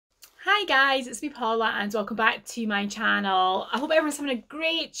Hi guys, it's me Paula and welcome back to my channel. I hope everyone's having a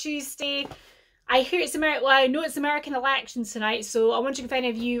great Tuesday. I hear it's American, well, I know it's American elections tonight, so I'm wondering if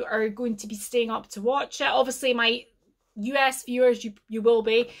any of you are going to be staying up to watch it. Obviously my US viewers, you will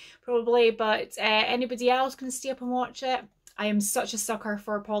be probably, but anybody else can stay up and watch it. I am such a sucker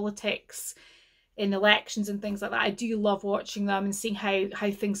for politics in elections and things like that. I do love watching them and seeing how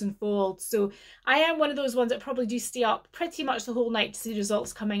things unfold. So I am one of those ones that probably do stay up pretty much the whole night to see the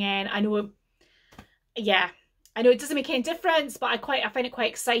results coming in. I know it doesn't make any difference, but I find it quite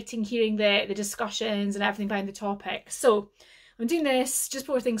exciting hearing the discussions and everything behind the topic. So I'm doing this just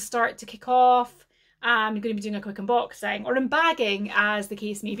before things start to kick off. I'm going to be doing a quick unboxing or unbagging as the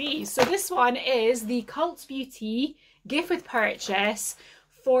case may be. So this one is the Cult Beauty gift with purchase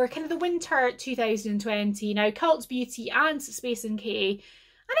for kind of the winter 2020. Now Cult Beauty and Space NK, I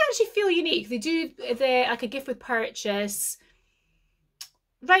actually feel unique. They do like a gift with purchase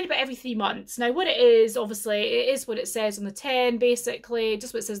round about every 3 months. Now what it is, obviously, it is what it says on the tin, basically,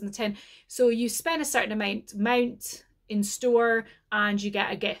 just what it says on the tin. So you spend a certain amount in store and you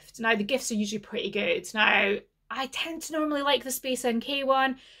get a gift. Now the gifts are usually pretty good. Now I tend to normally like the Space NK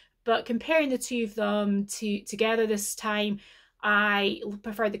one, but comparing the two of them together this time, I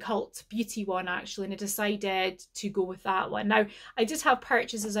prefer the Cult Beauty one actually, and I decided to go with that one. Now, I did have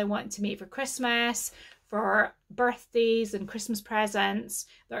purchases I wanted to make for Christmas, for birthdays and Christmas presents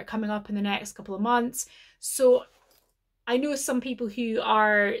that are coming up in the next couple of months. So I know some people who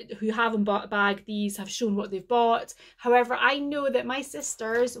haven't bagged these have shown what they've bought. However, I know that my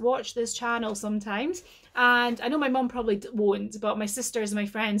sisters watch this channel sometimes, and I know my mum probably won't, but my sisters and my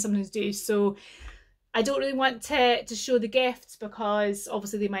friends sometimes do. So I don't really want to show the gifts because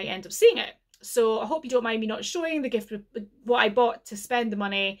obviously they might end up seeing it. So I hope you don't mind me not showing the gift, what I bought to spend the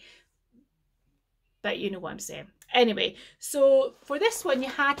money, but you know what I'm saying. Anyway, so for this one you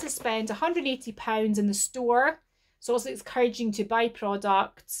had to spend £180 in the store. So also it's encouraging to buy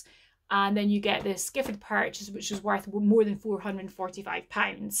products, and then you get this gifted purchase which is worth more than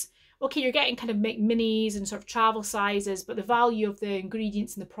 £445. Okay, you're getting kind of minis and sort of travel sizes, but the value of the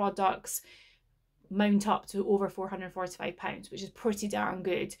ingredients and the products mount up to over £445, which is pretty darn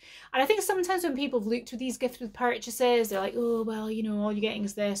good. And I think sometimes when people have looked at these gifted purchases, they're like, oh, well, you know, all you're getting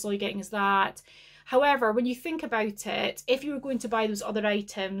is this, all you're getting is that. However, when you think about it, if you were going to buy those other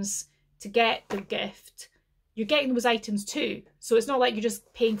items to get the gift, you're getting those items too. So it's not like you're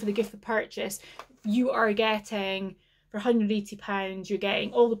just paying for the gift of purchase. You are getting, for £180, you're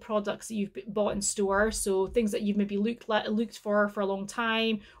getting all the products that you've bought in store. So things that you've maybe looked for a long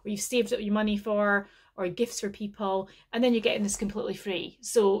time, or you've saved up your money for, or gifts for people, and then you're getting this completely free.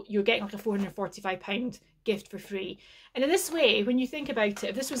 So you're getting like a £445 gift for free. And in this way, when you think about it,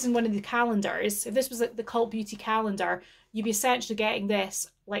 if this was in one of the calendars, if this was like the Cult Beauty calendar, you'd be essentially getting this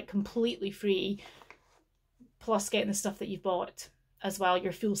like completely free, plus getting the stuff that you've bought as well,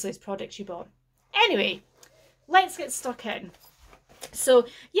 your full-size products you bought. Anyway, let's get stuck in. So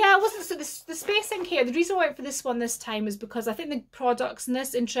yeah, the Space NK, the reason I went for this one this time is because I think the products in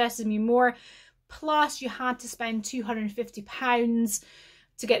this interested me more. Plus you had to spend £250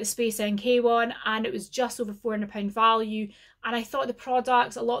 to get the Space NK one, and it was just over £400 value. And I thought a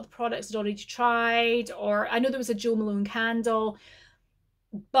lot of the products I'd already tried, or I know there was a Jo Malone candle,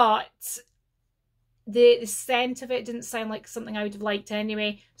 but the scent of it didn't sound like something I would have liked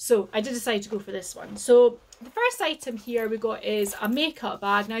anyway. So I did decide to go for this one. So the first item here we got is a makeup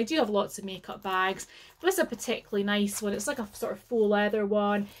bag. Now I do have lots of makeup bags, but this is a particularly nice one. It's like a sort of faux leather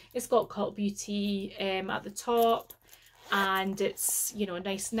one. It's got Cult Beauty at the top, and it's, you know, a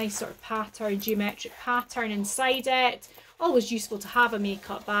nice sort of pattern, geometric pattern inside it. Always useful to have a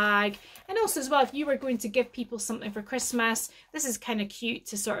makeup bag. And also as well, if you were going to give people something for Christmas, this is kind of cute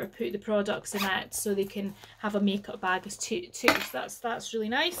to sort of put the products in it so they can have a makeup bag as too. So that's really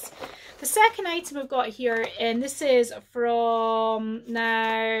nice. The second item I've got here, and this is from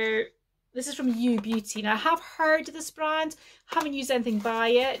You Beauty. Now I have heard of this brand, haven't used anything by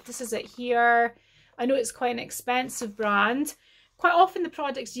it. This is it here. I know it's quite an expensive brand. Quite often the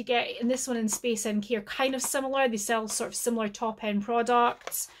products you get in this one in Space NK are kind of similar. They sell sort of similar top-end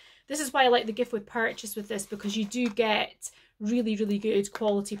products. This is why I like the gift with purchase with this, because you do get really, really good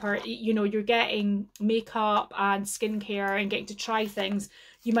quality you know, you're getting makeup and skincare and getting to try things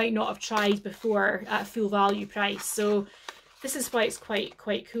you might not have tried before at full value price. So this is why it's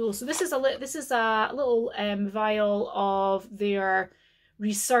quite cool. So this is a little vial of their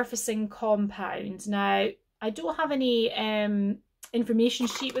resurfacing compound. Now I don't have any information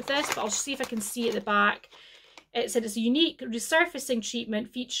sheet with this, but I'll see if I can see at the back. It said it's a unique resurfacing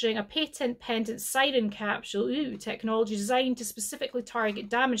treatment featuring a patent pendant siren capsule technology designed to specifically target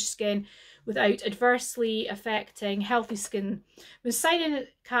damaged skin without adversely affecting healthy skin. When siren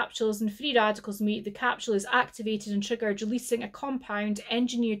capsules and free radicals meet, the capsule is activated and triggered, releasing a compound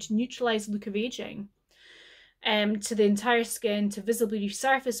engineered to neutralize the look of aging. To the entire skin to visibly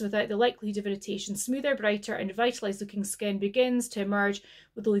resurface without the likelihood of irritation. Smoother, brighter and revitalised looking skin begins to emerge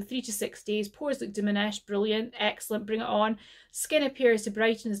with only 3 to 6 days. Pores look diminished. Brilliant. Excellent. Bring it on. Skin appears to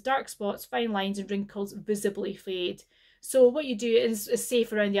brighten as dark spots, fine lines and wrinkles visibly fade. So what you do is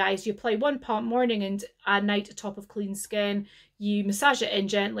safe around the eyes. You apply 1 pump morning and at night at top of clean skin. You massage it in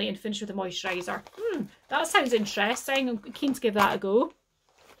gently and finish with a moisturiser. That sounds interesting. I'm keen to give that a go.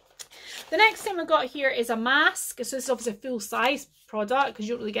 The next thing we've got here is a mask. So this is obviously a full-size product because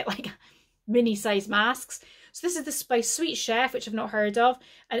you don't really get like mini-size masks. So this is this by Sweet Chef, which I've not heard of.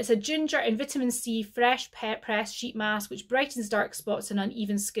 And it's a ginger and vitamin C fresh pressed sheet mask which brightens dark spots and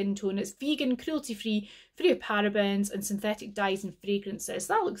uneven skin tone. It's vegan, cruelty-free, free of parabens and synthetic dyes and fragrances.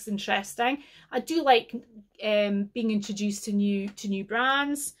 That looks interesting. I do like being introduced to new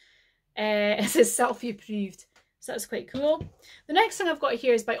brands. It says selfie-approved. So that's quite cool. The next thing I've got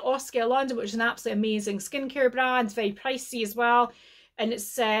here is by Oskia London, which is an absolutely amazing skincare brand, very pricey as well. And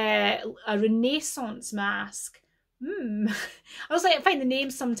it's a Renaissance mask. I was like, I find the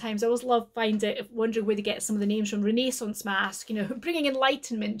names sometimes. I always love wondering where they get some of the names from. Renaissance mask, you know, bringing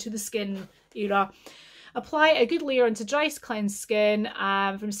enlightenment to the skin era. Apply a good layer onto dry cleansed skin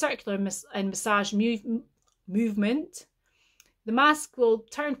from circular and massage movement. The mask will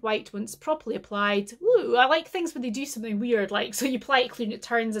turn white once properly applied. Ooh, I like things where they do something weird, like so you apply it clean, it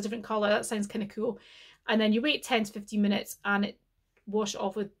turns a different colour. That sounds kind of cool. And then you wait 10 to 15 minutes and it wash it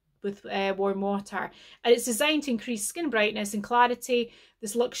off with warm water. And it's designed to increase skin brightness and clarity.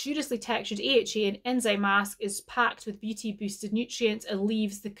 This luxuriously textured AHA and enzyme mask is packed with beauty boosted nutrients and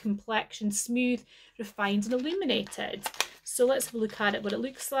leaves the complexion smooth, refined and illuminated. So let's have a look at it, what it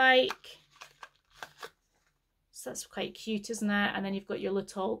looks like. So that's quite cute, isn't it? And then you've got your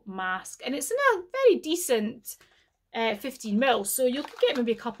little mask. And it's in a very decent 15ml. So you could get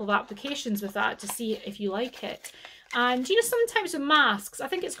maybe a couple of applications with that to see if you like it. And, you know, sometimes with masks, I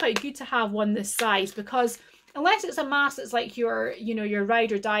think it's quite good to have one this size because unless it's a mask that's like your, you know, your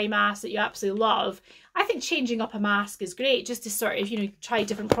ride or die mask that you absolutely love, I think changing up a mask is great just to sort of, you know, try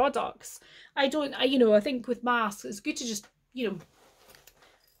different products. I think with masks, it's good to just, you know,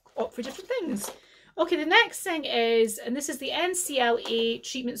 opt for different things. Okay, the next thing is, and this is the NCLA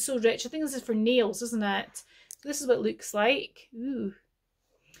treatment So Rich. I think this is for nails, isn't it? So this is what it looks like. Ooh.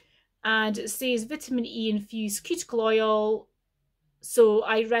 And it says vitamin E infused cuticle oil. So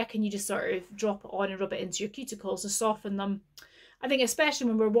I reckon you just sort of drop it on and rub it into your cuticles to soften them. I think especially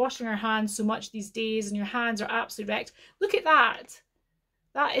when we're washing our hands so much these days and your hands are absolutely wrecked. Look at that.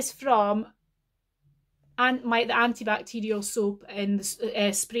 That is from the antibacterial soap and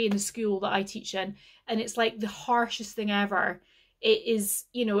the spray in the school that I teach in, and it's like the harshest thing ever. It is,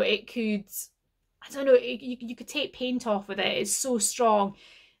 you know, it could, I don't know, you could take paint off with it. It's so strong,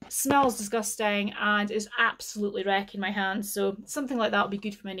 it smells disgusting, and is absolutely wrecking my hands. So something like that would be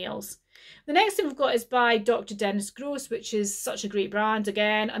good for my nails. The next thing we've got is by Dr. Dennis Gross, which is such a great brand.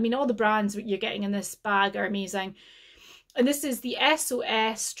 Again, I mean, all the brands that you're getting in this bag are amazing. And this is the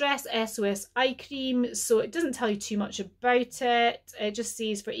SOS Stress SOS Eye Cream. So it doesn't tell you too much about it. It just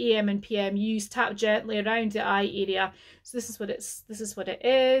says for AM and PM use, tap gently around the eye area. So this is what it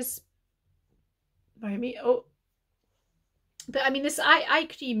is. Pardon me. Oh, but I mean, this eye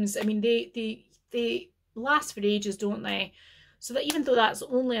creams, I mean, they last for ages, don't they? So that even though that's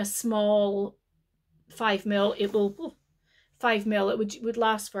only a small 5ml, it will 5ml. It would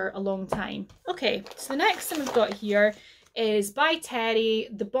last for a long time. Okay, so the next thing we've got here is by Terry,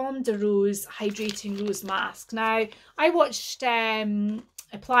 the Baume de Rose Hydrating Rose Mask. Now, I watched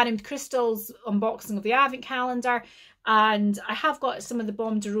Platinum Crystal's unboxing of the Advent Calendar, and I have got some of the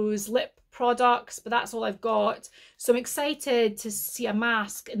Baume de Rose lip products, but that's all I've got. So I'm excited to see a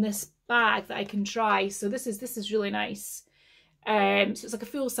mask in this bag that I can try. So this is really nice. So it's like a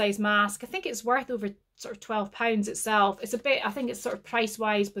full-size mask. I think it's worth over sort of £12 itself. It's a bit, I think it's sort of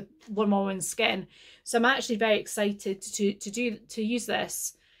price-wise with one woman's skin. So I'm actually very excited to use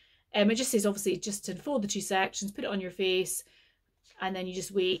this. It just says obviously just to fold the 2 sections, put it on your face, and then you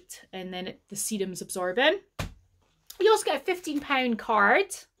just wait, and then the serum's absorbing. You also get a £15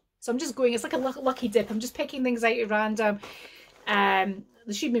 card. So I'm just going, it's like a lucky dip. I'm just picking things out at random. There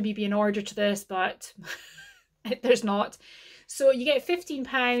should maybe be an order to this, but there's not. So you get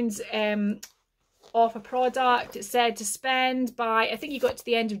 £15 off a product. It said to spend by, I think you got to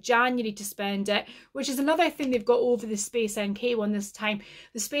the end of January to spend it, which is another thing they've got over the Space NK one this time.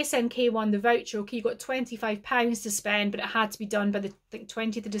 The Space NK one, the voucher, okay, you got £25 to spend, but it had to be done by the, I think,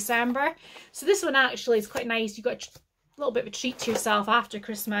 20th of December. So this one actually is quite nice. You got a little bit of a treat to yourself after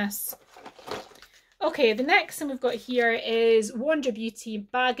Christmas. Okay, the next thing we've got here is Wander Beauty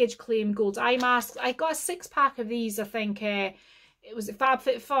Baggage Claim Gold Eye Masks. I got a 6-pack of these, I think. It was at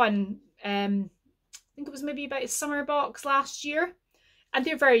FabFitFun. I think it was maybe about a summer box last year. And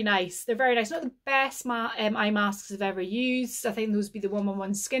they're very nice. They're very nice. Not the best eye masks I've ever used. I think those would be the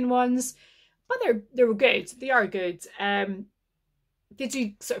 111 Skin ones. But they're good. They are good. They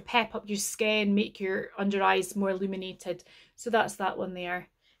do sort of pep up your skin, make your under eyes more illuminated. So that's that one there.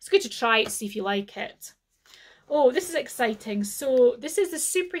 It's good to try it, see if you like it. Oh, this is exciting. So this is the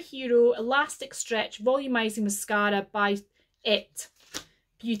Superhero Elastic Stretch Volumizing Mascara by It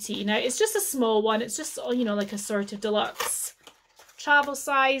Beauty. Now, it's just a small one. It's just, you know, like a sort of deluxe travel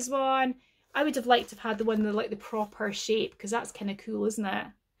size one. I would have liked to have had the one with like the proper shape, because that's kind of cool, isn't it?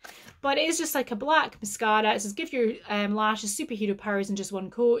 But it is just like a black mascara. It says, give your lashes superhero powers in just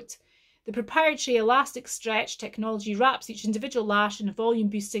one coat. The proprietary elastic stretch technology wraps each individual lash in a volume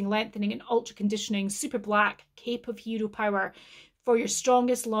boosting, lengthening and ultra conditioning super black cape of hero power for your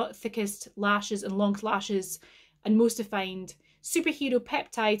strongest, thickest lashes and longest lashes, and most defined. Superhero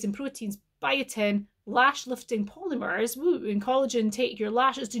peptides and proteins, biotin, lash lifting polymers, woo, and collagen take your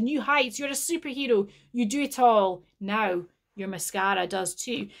lashes to new heights. You're a superhero. You do it all. Now your mascara does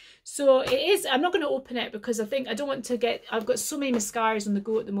too. So it is, I'm not going to open it because I don't want to get, I've got so many mascaras on the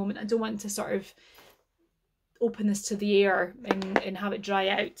go at the moment. I don't want to sort of open this to the air and have it dry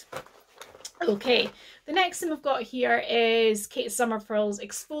out. Okay, the next thing we've got here is Kate Somerville's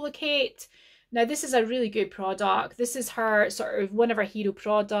Exfoliate. Now this is a really good product. This is her sort of one of her hero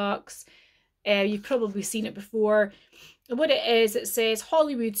products. You've probably seen it before. And what it is, it says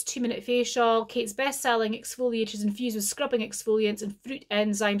Hollywood's 2-minute facial. Kate's best-selling exfoliator is infused with scrubbing exfoliants and fruit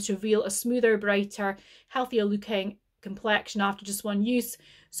enzymes to reveal a smoother, brighter, healthier looking complexion after just one use.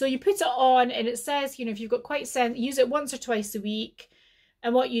 So you put it on and it says, you know, if you've got quite use it once or twice a week.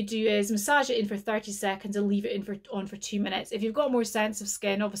 And what you do is massage it in for 30 seconds and leave it on for 2 minutes. If you've got more sensitive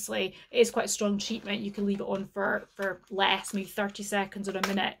skin, obviously it is quite a strong treatment. You can leave it on for less, maybe 30 seconds or a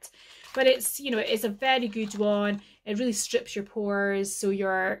minute. But it's, you know, it's a very good one. It really strips your pores, so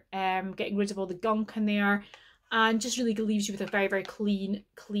you're getting rid of all the gunk in there, and just really leaves you with a very, very clean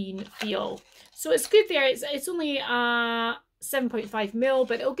feel. So it's good there. It's only 7.5ml,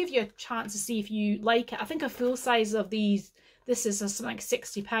 but it'll give you a chance to see if you like it. I think a full size of these, this is something like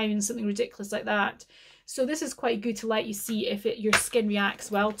 £60, something ridiculous like that. So this is quite good to let you see if your skin reacts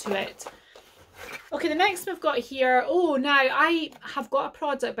well to it. Okay, the next we've got here, oh, now I have got a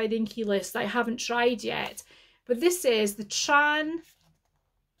product by the Inkey List that I haven't tried yet, but this is the Tran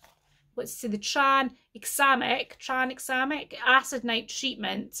Examic Acid Night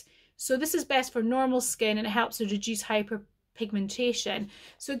Treatment. So this is best for normal skin and it helps to reduce hyperpigmentation.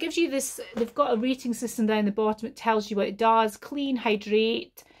 So it gives you this, they've got a rating system down the bottom. It tells you what it does: clean,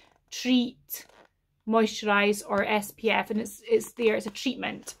 hydrate, treat, moisturize, or SPF, and it's there, it's a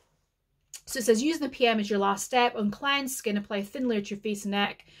treatment. So it says, using the PM as your last step. On cleansed skin, apply a thin layer to your face and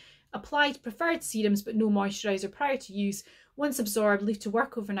neck. Apply preferred serums but no moisturiser prior to use. Once absorbed, leave to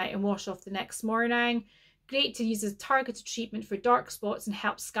work overnight and wash off the next morning. Great to use as a targeted treatment for dark spots and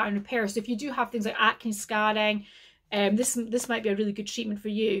help scar and repair. So if you do have things like acne, scarring, this might be a really good treatment for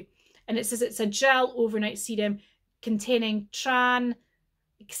you. And it says it's a gel overnight serum containing tranexamic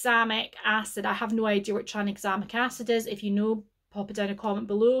acid. I have no idea what tranexamic acid is. If you know, pop it down a comment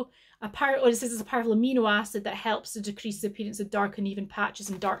below. It says it's a powerful amino acid that helps to decrease the appearance of dark uneven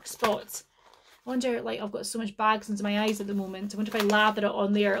patches and dark spots. I wonder, like, I've got so much bags under my eyes at the moment. I wonder if I lather it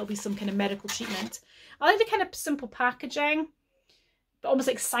on there, it'll be some kind of medical treatment. I like the kind of simple packaging, but almost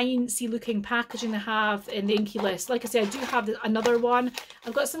like sciencey looking packaging they have in the Inkey List. Like I say, I do have another one.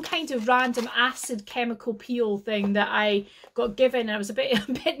 I've got some kind of random acid chemical peel thing that I got given, and I was a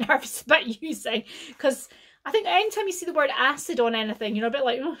bit nervous about using, because I think anytime you see the word acid on anything, you're a bit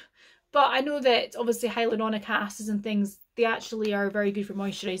like, ugh. But I know that obviously hyaluronic acids and things, they actually are very good for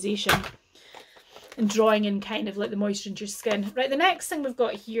moisturisation and drawing in kind of like the moisture into your skin. Right, the next thing we've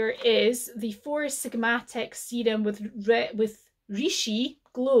got here is the Four Sigmatic Serum with Rishi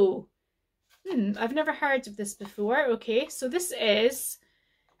Glow. I've never heard of this before. Okay, so this is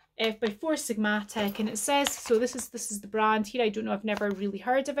by Four Sigmatic, and it says, so this is the brand here. I don't know, I've never really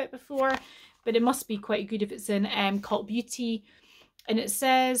heard of it before, but it must be quite good if it's in Cult Beauty. And it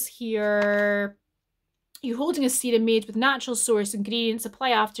says here, You're holding a serum made with natural source ingredients.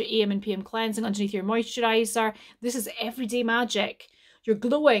 Apply after AM and PM cleansing underneath your moisturiser. This is everyday magic. You're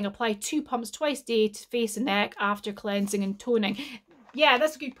glowing. Apply 2 pumps twice a day to face and neck after cleansing and toning. Yeah,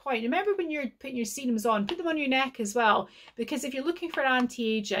 that's a good point. Remember when you're putting your serums on, put them on your neck as well. Because if you're looking for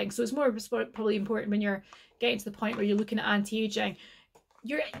anti-aging, so it's more probably important when you're getting to the point where you're looking at anti-aging,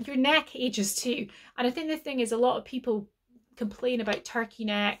 your neck ages too. And I think the thing is, a lot of people complain about turkey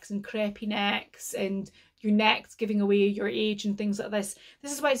necks and crepey necks and your neck's giving away your age and things like this.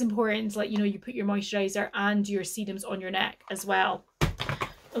 This is why it's important, like, you know, you put your moisturiser and your serums on your neck as well.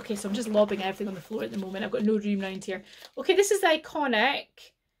 Okay, so I'm just lobbing everything on the floor at the moment. I've got no room around here. Okay, this is the Iconic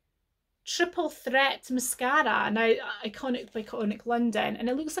Triple Threat Mascara. Now, Iconic by Iconic London. And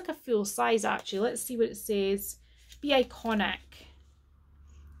it looks like a full size, actually. Let's see what it says. Be Iconic.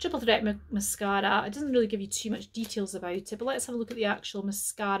 Triple Threat Mascara. It doesn't really give you too much details about it, but let's have a look at the actual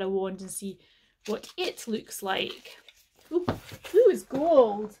mascara wand and see what it looks like. Ooh, it's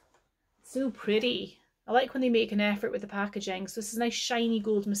gold. So pretty. I like when they make an effort with the packaging. So this is a nice shiny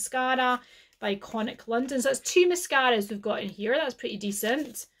gold mascara by Iconic London. So that's 2 mascaras we've got in here. That's pretty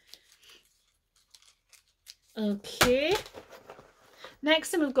decent. Okay. Next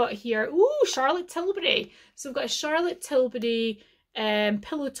thing we've got here, ooh, Charlotte Tilbury. So we've got a Charlotte Tilbury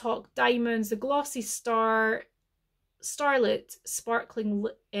Pillow Talk Diamonds, the Glossy Starlit Sparkling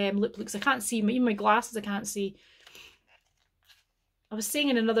Lip Looks. I can't see, even my glasses I can't see. I was saying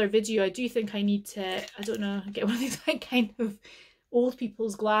in another video, I do think I need to, I don't know, get one of these like kind of old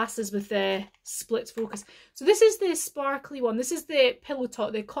people's glasses with the split focus. So this is the sparkly one. This is the Pillow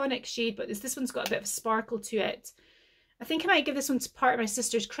Talk, the Iconic shade, but this one's got a bit of sparkle to it. I think I might give this one to part of my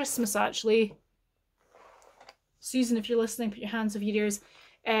sister's Christmas, actually. Susan, if you're listening, put your hands over your ears.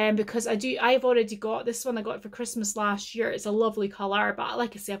 Because I've already got this one. I got it for Christmas last year. It's a lovely colour, but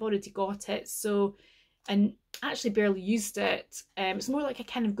like I say, I've already got it. So, and actually barely used it. It's more like a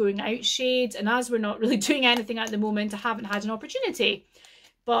kind of going out shade, and as we're not really doing anything at the moment, I haven't had an opportunity.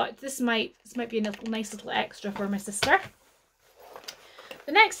 But this might be a nice little extra for my sister.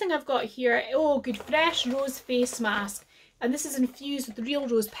 The next thing I've got here, oh, Good Fresh Rose Face Mask. And this is infused with real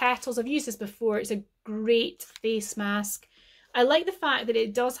rose petals. I've used this before. It's a great face mask. I like the fact that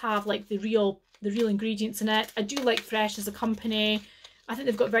it does have like the real ingredients in it. I do like Fresh as a company. I think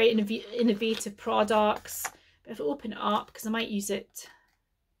they've got very innovative products. But if I open it up, because I might use it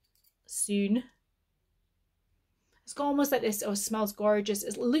soon. It's got almost like this, oh, it smells gorgeous.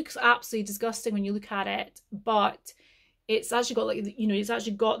 It looks absolutely disgusting when you look at it, but it's actually got like, you know, it's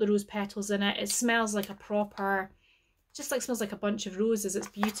actually got the rose petals in it. It smells like a proper, just like smells like a bunch of roses. It's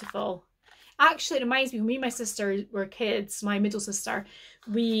beautiful. Actually, it reminds me, when me and my sister were kids, my middle sister,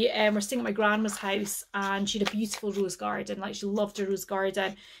 we were staying at my grandma's house, and she had a beautiful rose garden. Like, she loved her rose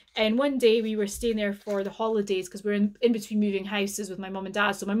garden. And one day we were staying there for the holidays, because we were in between moving houses with my mum and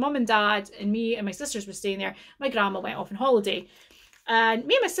dad. So my mum and dad and me and my sisters were staying there. My grandma went off on holiday. And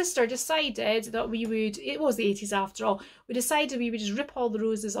me and my sister decided that we would, it was the 80s after all, we decided we would just rip all the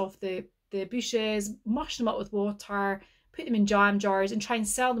roses off the bushes, mush them up with water, put them in jam jars and try and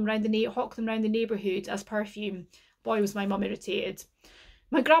sell them around hawk them around the neighbourhood as perfume. Boy, was my mum irritated.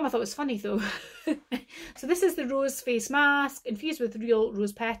 My grandma thought it was funny though. So this is the rose face mask, infused with real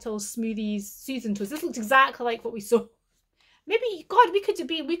rose petals, smoothies, Susan toast. This looks exactly like what we saw. Maybe, God, we could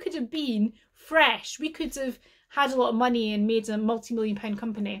have been Fresh. We could have had a lot of money and made a multi-million-pound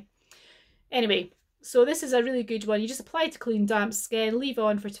company. Anyway, so this is a really good one. You just apply to clean damp skin, leave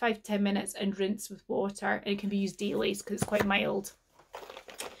on for 5 to 10 minutes and rinse with water. And it can be used daily because it's quite mild.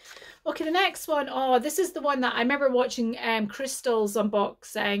 Okay, the next one. Oh, this is the one that I remember watching Crystal's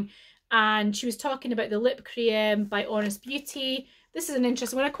unboxing, and she was talking about the lip cream by Honest Beauty. This is an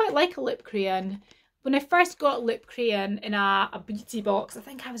interesting one. I quite like a lip cream. When I first got lip cream in a beauty box, I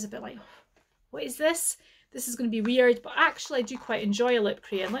think I was a bit like, what is this? This is going to be weird, but actually I do quite enjoy a lip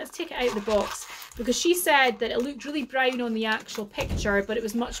cream. Let's take it out of the box, because she said that it looked really brown on the actual picture, but it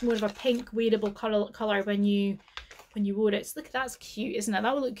was much more of a pink wearable colour when you wore it. So look, that's cute, isn't it?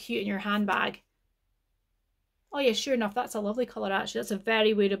 That would look cute in your handbag. Oh yeah, sure enough, that's a lovely colour actually. That's a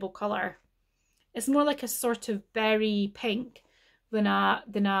very wearable colour. It's more like a sort of berry pink than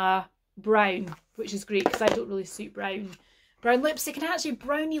a brown, which is great because I don't really suit brown. Brown lipstick, and actually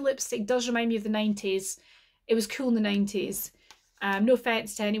brownie lipstick does remind me of the 90s. It was cool in the 90s. No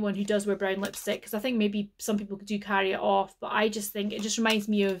offence to anyone who does wear brown lipstick, because I think maybe some people do carry it off, but I just think it just reminds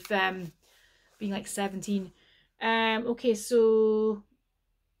me of being like 17. Okay, so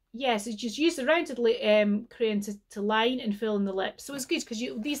yeah, so just use the rounded crayon to line and fill in the lips. So it's good because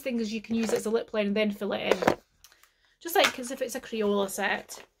these things you can use it as a lip line and then fill it in, just like as if it's a Crayola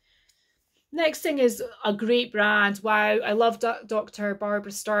set. Next thing is a great brand. Wow, I love Dr.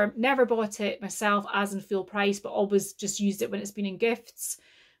 Barbara Sturm. Never bought it myself as in full price, but always just used it when it's been in gifts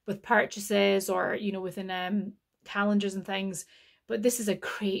with purchases or, you know, within calendars and things. But this is a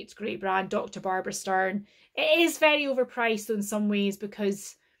great, great brand, Dr. Barbara Sturm. It is very overpriced though in some ways,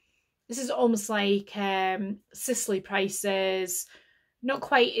 because this is almost like Sisley prices. Not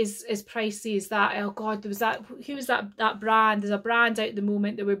quite as pricey as that. Oh God, there was that, who was that brand? There's a brand out at the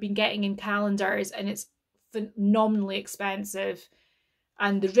moment that we've been getting in calendars and it's phenomenally expensive.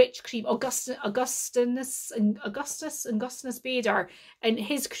 And the rich cream, Augustinus Bader, and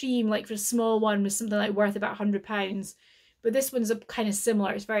his cream, like for a small one, was something like worth about £100. But this one's kind of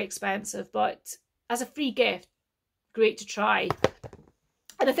similar, it's very expensive, but as a free gift, great to try.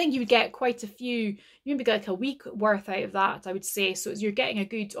 And I think you would get quite a few, you maybe get like a week worth out of that, I would say. So you're getting a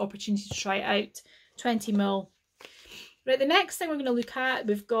good opportunity to try it out. 20ml. Right, the next thing we're going to look at,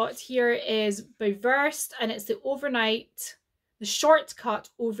 we've got here is by Versed, and it's the Shortcut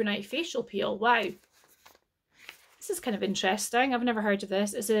Overnight Facial Peel. Wow. This is kind of interesting. I've never heard of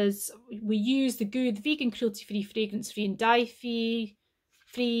this. It says, we use the good, vegan, cruelty-free, fragrance-free and dye-free.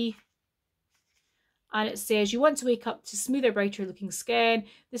 And it says, you want to wake up to smoother, brighter looking skin.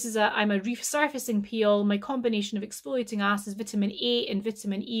 This is I'm a resurfacing peel. My combination of exfoliating acids, vitamin A and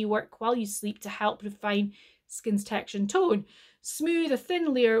vitamin E work while you sleep to help refine skin's texture and tone. Smooth a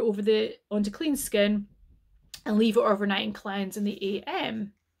thin layer onto clean skin and leave it overnight and cleanse in the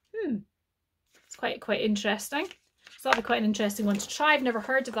AM. It's quite interesting. So that'll be quite an interesting one to try. I've never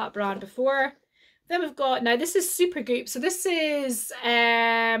heard of that brand before. Then we've got, now this is Supergoop. So this is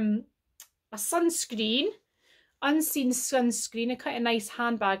a sunscreen, Unseen sunscreen, quite a nice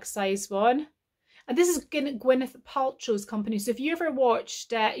handbag size one. And this is Gwyneth Paltrow's company. So if you ever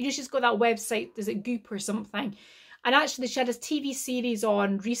watched, you just got that website, is it Goop or something? And actually she had a TV series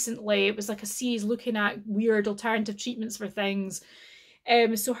on recently. It was like a series looking at weird alternative treatments for things. So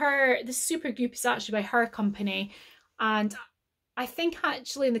this Supergoop is actually by her company. And I think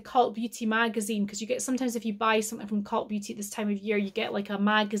actually in the Cult Beauty magazine, because you get, sometimes if you buy something from Cult Beauty at this time of year, you get like a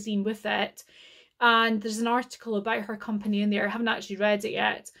magazine with it. And there's an article about her company in there. I haven't actually read it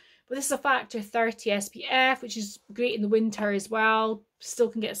yet. But this is a factor 30 SPF, which is great in the winter as well. Still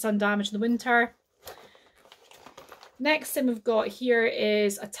can get sun damage in the winter. Next thing we've got here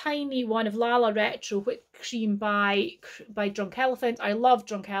is a tiny one of Lala Retro Whipped Cream by Drunk Elephant. I love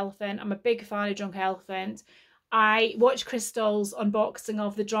Drunk Elephant. I'm a big fan of Drunk Elephant. I watched Crystal's unboxing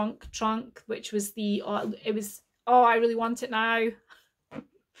of the Drunk Trunk, which was I really want it now.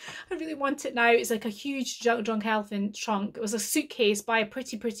 I really want it now. It's like a huge Drunk Elephant trunk. It was a suitcase by a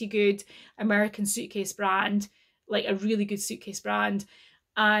pretty good American suitcase brand, like a really good suitcase brand.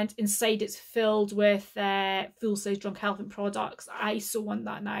 And inside it's filled with full-size Drunk Elephant products. I so want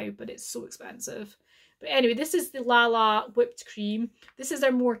that now, but it's so expensive. But anyway, this is the Lala Whipped Cream. This is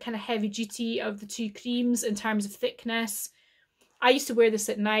their more kind of heavy duty of the two creams in terms of thickness. I used to wear this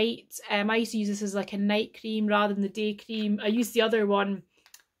at night. I used to use this as like a night cream rather than the day cream. I used the other one,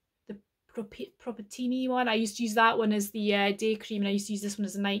 the Propatini one. I used to use that one as the day cream, and I used to use this one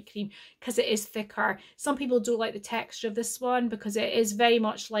as a night cream because it is thicker. Some people don't like the texture of this one because it is very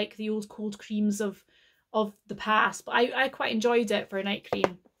much like the old cold creams of the past. But I quite enjoyed it for a night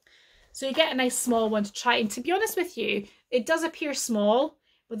cream. So you get a nice small one to try. And to be honest with you, it does appear small,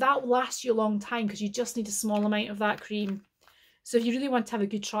 but that will last you a long time because you just need a small amount of that cream. So if you really want to have a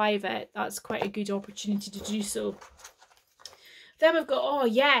good try of it, that's quite a good opportunity to do so. Then we've got, oh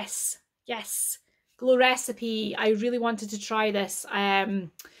yes, Glow Recipe. I really wanted to try this.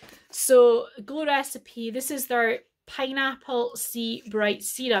 So Glow Recipe, this is their Pineapple Sea Bright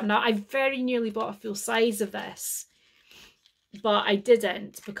Serum. Now I very nearly bought a full size of this, but I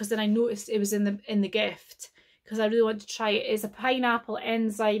didn't because then I noticed it was in the gift because I really want to try it. It's a pineapple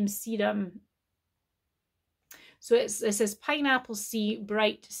enzyme serum. So it says Pineapple Sea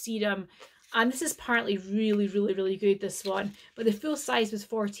Bright Serum, and this is apparently really good, this one. But the full size was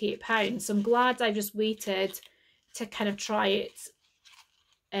 £48, so I'm glad I've just waited to kind of try it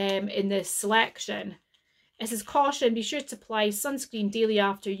in this selection. It says, caution, be sure to apply sunscreen daily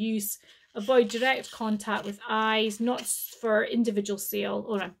after use. Avoid direct contact with eyes, not for individual sale.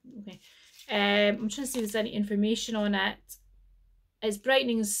 Oh no, okay. I'm trying to see if there's any information on it. It's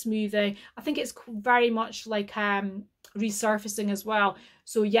brightening and smoothing. I think it's very much like resurfacing as well.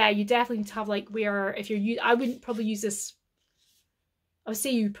 So yeah, you definitely need to have like if you're I wouldn't probably use this. I would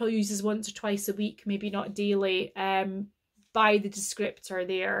say you probably use this once or twice a week, maybe not daily. By the descriptor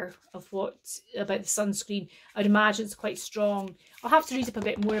there of about the sunscreen, I'd imagine it's quite strong. I'll have to read up a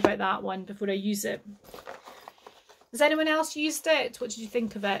bit more about that one before I use it. Has anyone else used it? What did you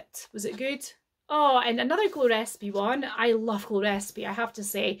think of it? Was it good? Oh, and another Glow Recipe one. I love Glow Recipe, I have to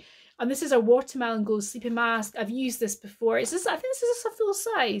say. And this is a Watermelon Glow Sleeping Mask. I've used this before. I think this is a full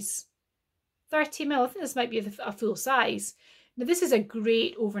size. 30ml. I think this might be a full size. Now this is a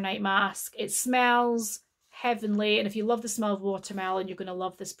great overnight mask. It smells heavenly, and if you love the smell of watermelon, you're going to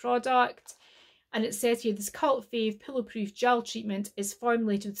love this product. And it says here, this cult fave pillow-proof gel treatment is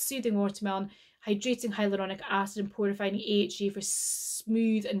formulated with soothing watermelon, hydrating hyaluronic acid and purifying AHA for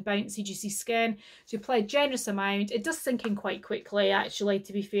smooth and bouncy juicy skin. So apply a generous amount. It does sink in quite quickly, actually,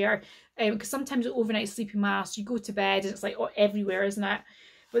 to be fair, because sometimes with overnight sleeping masks, you go to bed and it's like everywhere, isn't it?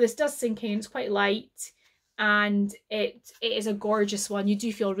 But this does sink in. It's quite light, and it is a gorgeous one. You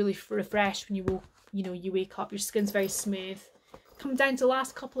do feel really refreshed when you wake up. Your skin's very smooth. Come down to the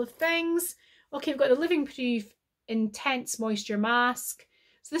last couple of things. Okay, we've got the Living Proof Intense Moisture Mask.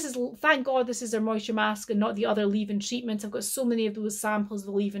 So this is, thank God this is their moisture mask and not the other leave-in treatment. I've got so many of those samples of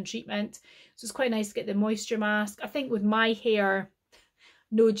the leave-in treatment. So it's quite nice to get the moisture mask. I think with my hair,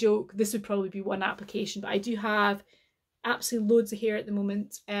 no joke, this would probably be one application. But I do have absolutely loads of hair at the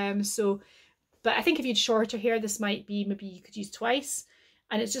moment. But I think if you had shorter hair, this might be, maybe you could use twice.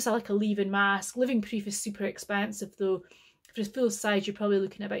 And it's just like a leave-in mask. Living Proof is super expensive though. For the full size, you're probably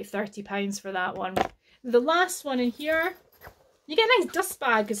looking at about £30 for that one. The last one in here, you get a nice dust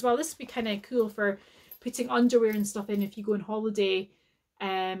bag as well. This would be kind of cool for putting underwear and stuff in if you go on holiday,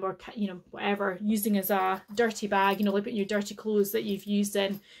 or whatever, using as a dirty bag, like putting your dirty clothes that you've used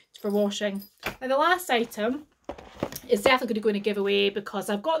in for washing. And the last item is definitely going to go in a giveaway because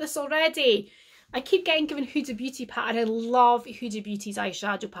I've got this already. I keep getting given Huda Beauty palette, and I love Huda Beauty's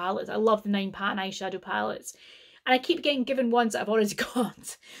eyeshadow palettes. I love the 9-pan eyeshadow palettes. And I keep getting given ones that I've already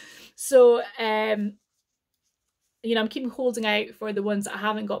got. So, I'm keeping holding out for the ones that I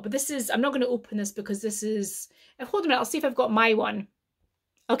haven't got. But this is, I'm not going to open this because this is, hold on a minute, I'll see if I've got my one.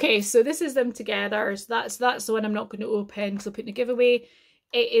 Okay, so this is them together. So that's the one I'm not going to open because I'll put in a giveaway.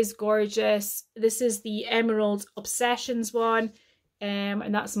 It is gorgeous. This is the Emerald Obsessions one.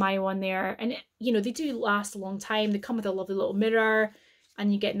 And that's my one there. And, they do last a long time. They come with a lovely little mirror.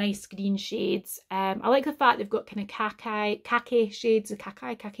 And you get nice green shades. I like the fact they've got kind of khaki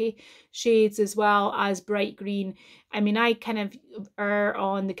shades as well as bright green. I mean, I kind of are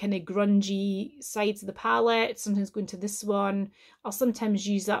on the kind of grungy sides of the palette. Sometimes go into this one. I'll sometimes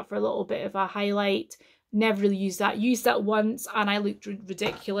use that for a little bit of a highlight. Never really use that. Used that once and I looked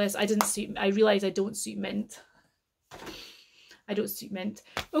ridiculous. I realised I don't suit mint. I don't suit mint.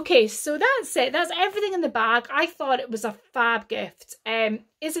 Okay, so that's it. That's everything in the bag. I thought it was a fab gift.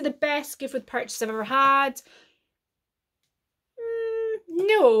 Is it the best gift with purchase I've ever had?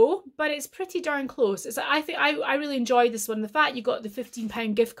 No, but it's pretty darn close. I think I really enjoyed this one. The fact you got the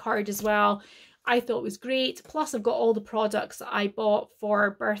 £15 gift card as well, I thought was great. Plus, I've got all the products that I bought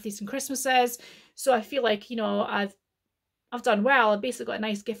for birthdays and Christmases. So I feel like, I've done well. I've basically got a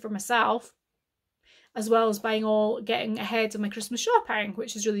nice gift for myself, as well as getting ahead of my Christmas shopping,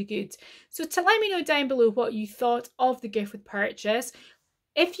 which is really good. So let me know down below what you thought of the gift with purchase.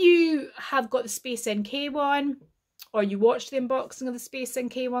 If you have got the Space NK one, or you watched the unboxing of the Space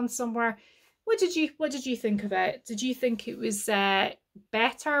NK one somewhere, what did you think of it? Did you think it was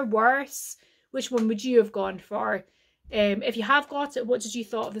better, worse? Which one would you have gone for? If you have got it, what did you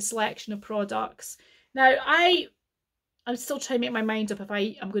thought of the selection of products? Now, I'm still trying to make my mind up if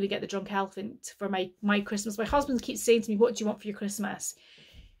I'm going to get the Drunk Elephant for my Christmas. My husband keeps saying to me, what do you want for your Christmas?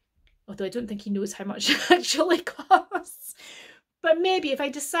 Although I don't think he knows how much it actually costs. But maybe if I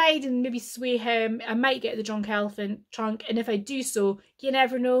decide and maybe sway him, I might get the Drunk Elephant trunk. And if I do so, you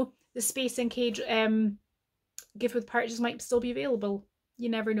never know, the Space NK gift with purchase might still be available. You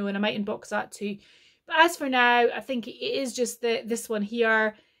never know, and I might unbox that too. But as for now, I think it is just this one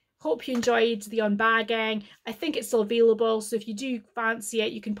here. Hope you enjoyed the unbagging. I think it's still available, so if you do fancy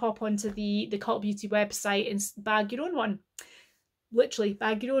it, you can pop onto the Cult Beauty website and bag your own one. Literally,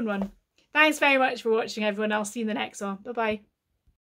 bag your own one. Thanks very much for watching, everyone. I'll see you in the next one. Bye-bye.